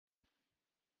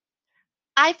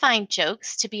I find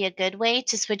jokes to be a good way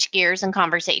to switch gears in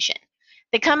conversation.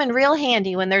 They come in real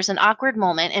handy when there's an awkward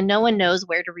moment and no one knows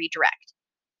where to redirect.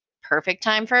 Perfect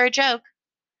time for a joke.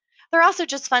 They're also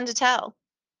just fun to tell.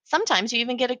 Sometimes you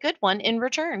even get a good one in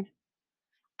return.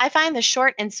 I find the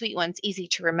short and sweet ones easy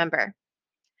to remember.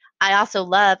 I also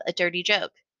love a dirty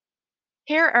joke.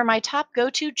 Here are my top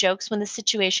go to jokes when the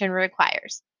situation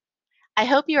requires. I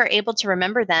hope you are able to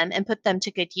remember them and put them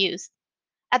to good use.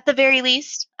 At the very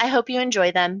least, I hope you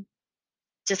enjoy them.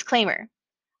 Disclaimer: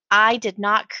 I did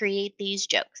not create these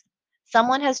jokes.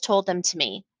 Someone has told them to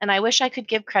me, and I wish I could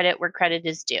give credit where credit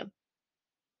is due.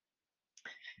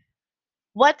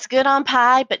 What's good on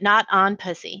pie but not on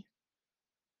pussy?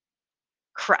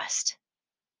 Crust.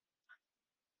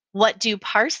 What do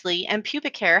parsley and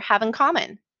pubic hair have in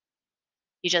common?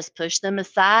 You just push them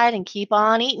aside and keep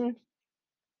on eating.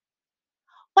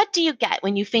 What do you get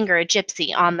when you finger a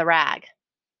gypsy on the rag?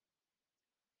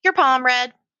 Your palm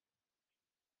red.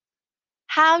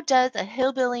 How does a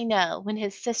hillbilly know when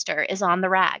his sister is on the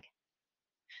rag?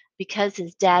 Because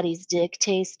his daddy's dick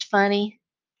tastes funny.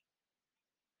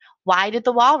 Why did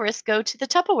the walrus go to the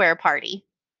Tupperware party?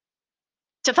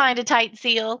 To find a tight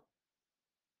seal.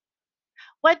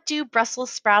 What do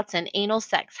Brussels sprouts and anal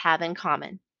sex have in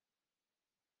common?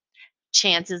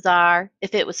 Chances are,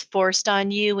 if it was forced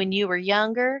on you when you were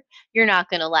younger, you're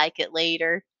not going to like it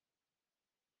later.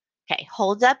 Okay,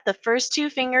 hold up the first two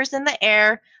fingers in the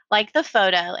air like the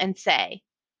photo and say,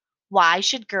 why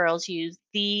should girls use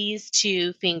these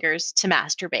two fingers to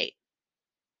masturbate?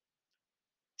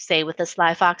 Say with a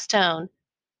Sly Fox tone,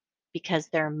 because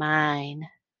they're mine.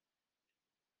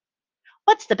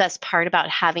 What's the best part about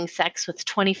having sex with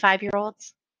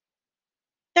 25-year-olds?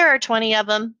 There are 20 of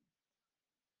them.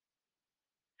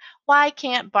 Why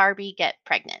can't Barbie get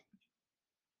pregnant?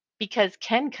 Because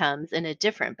Ken comes in a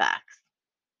different box.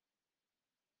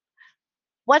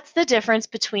 What's the difference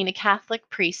between a Catholic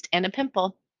priest and a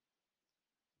pimple?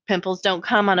 Pimples don't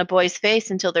come on a boy's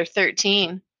face until they're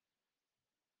 13.